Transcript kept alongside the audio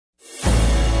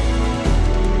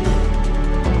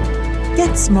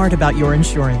Get smart about your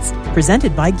insurance.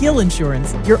 Presented by Gill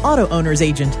Insurance, your auto owner's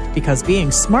agent. Because being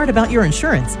smart about your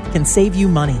insurance can save you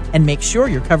money and make sure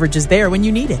your coverage is there when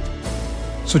you need it.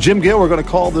 So, Jim Gill, we're going to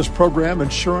call this program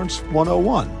Insurance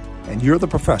 101. And you're the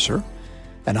professor,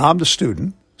 and I'm the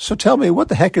student. So tell me, what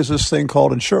the heck is this thing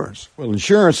called insurance? Well,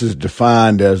 insurance is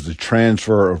defined as the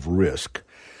transfer of risk.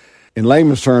 In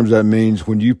layman's terms, that means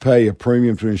when you pay a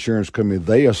premium to an insurance company,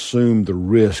 they assume the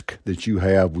risk that you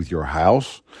have with your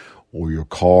house or your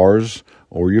cars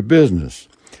or your business.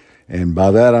 And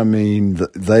by that, I mean,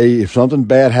 if something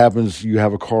bad happens, you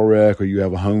have a car wreck or you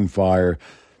have a home fire,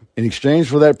 in exchange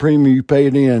for that premium you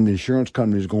paid in, the insurance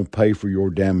company is going to pay for your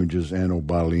damages and or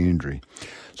bodily injury.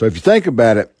 So if you think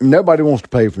about it, nobody wants to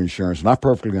pay for insurance, and I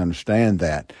perfectly understand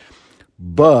that.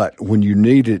 But when you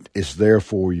need it, it's there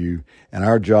for you, and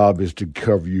our job is to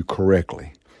cover you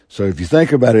correctly. So if you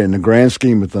think about it in the grand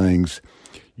scheme of things,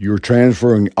 you're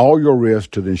transferring all your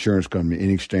risk to the insurance company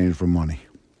in exchange for money.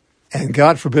 And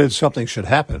God forbid something should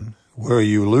happen where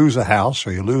you lose a house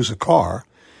or you lose a car.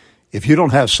 If you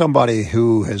don't have somebody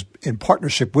who is in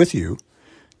partnership with you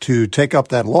to take up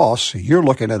that loss, you're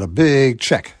looking at a big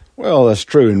check. Well, that's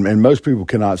true, and most people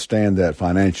cannot stand that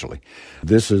financially.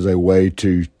 This is a way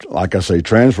to, like I say,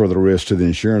 transfer the risk to the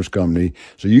insurance company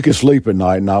so you can sleep at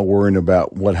night not worrying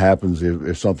about what happens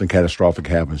if something catastrophic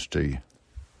happens to you.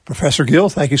 Professor Gill,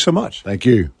 thank you so much. Thank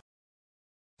you.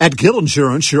 At Gill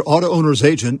Insurance, your auto owner's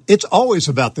agent, it's always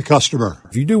about the customer.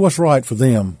 If you do what's right for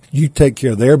them, you take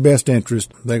care of their best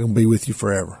interest, they're going to be with you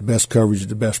forever. Best coverage at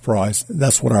the best price.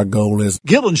 That's what our goal is.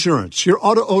 Gill Insurance, your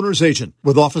auto owner's agent,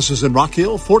 with offices in Rock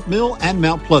Hill, Fort Mill, and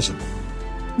Mount Pleasant.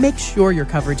 Make sure your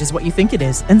coverage is what you think it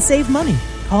is and save money.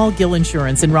 Call Gill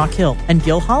Insurance in Rock Hill and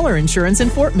Gill Holler Insurance in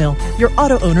Fort Mill, your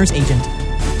auto owner's agent.